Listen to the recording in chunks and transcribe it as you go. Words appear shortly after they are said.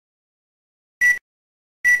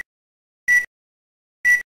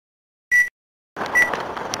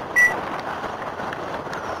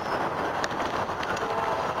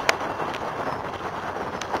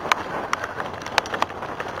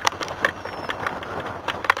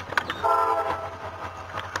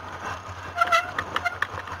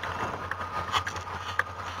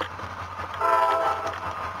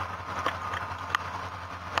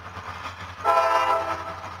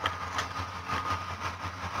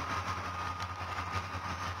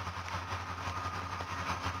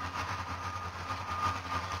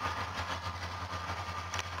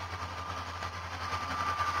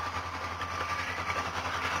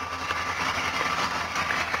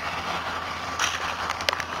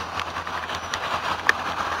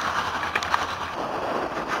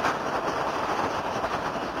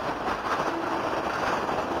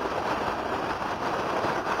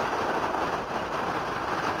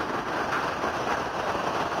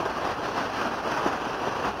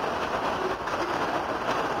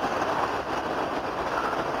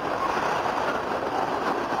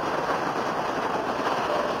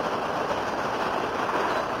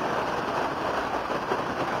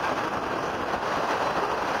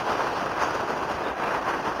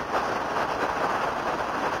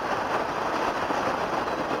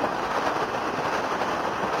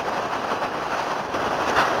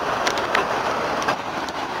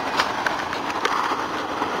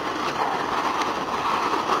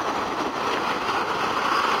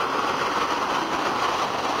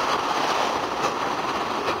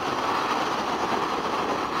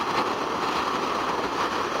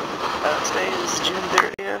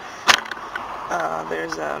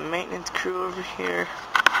There's a maintenance crew over here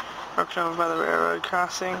working over by the railroad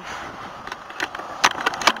crossing.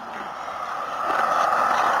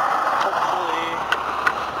 Hopefully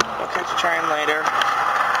we'll catch a train later.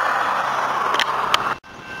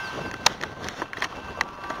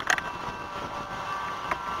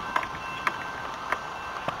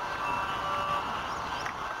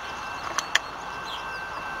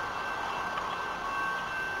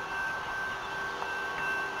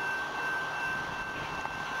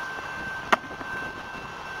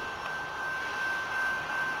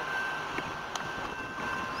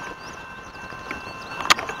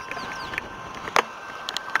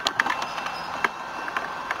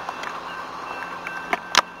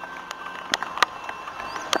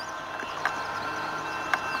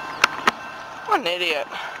 What an idiot.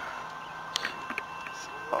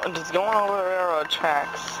 Just going over the railroad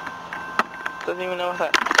tracks. Doesn't even know what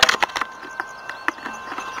that...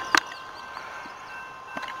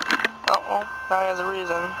 Oh, well, now he has a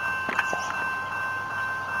reason.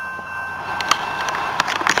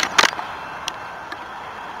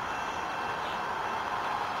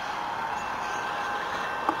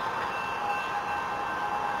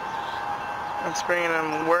 It's bringing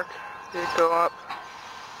him work to go up.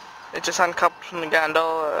 It just uncoupled from the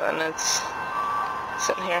gondola and it's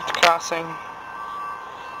sitting here at the crossing.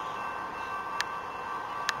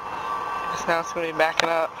 Because now it's going to be backing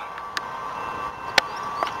up.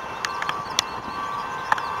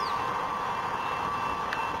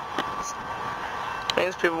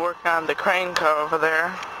 There's people working on the crane car over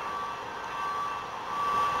there.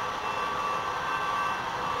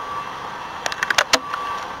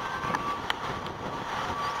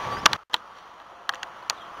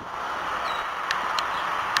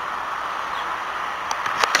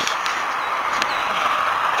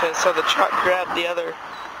 Okay, so the truck grabbed the other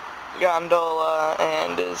gondola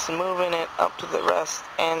and is moving it up to the rest,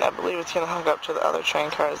 and I believe it's going to hook up to the other train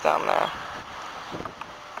cars down there.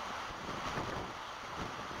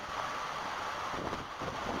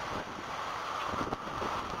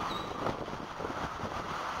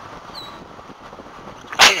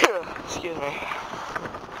 Excuse me.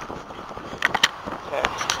 Okay.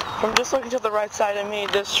 From just looking to the right side of me,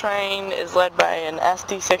 this train is led by an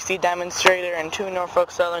SD60 Demonstrator and 2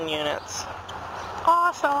 Norfolk Southern units.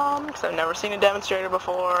 Awesome! Because I've never seen a Demonstrator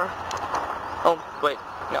before. Oh, wait.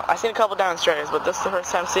 No, I've seen a couple Demonstrators, but this is the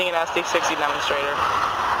first time seeing an SD60 Demonstrator.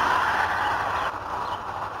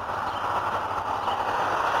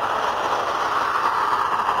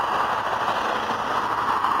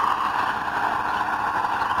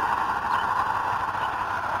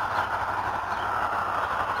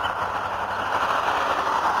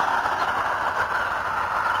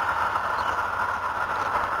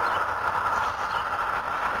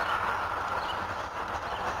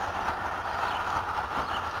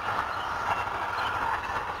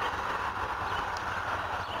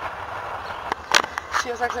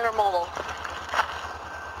 CSX Intermodal.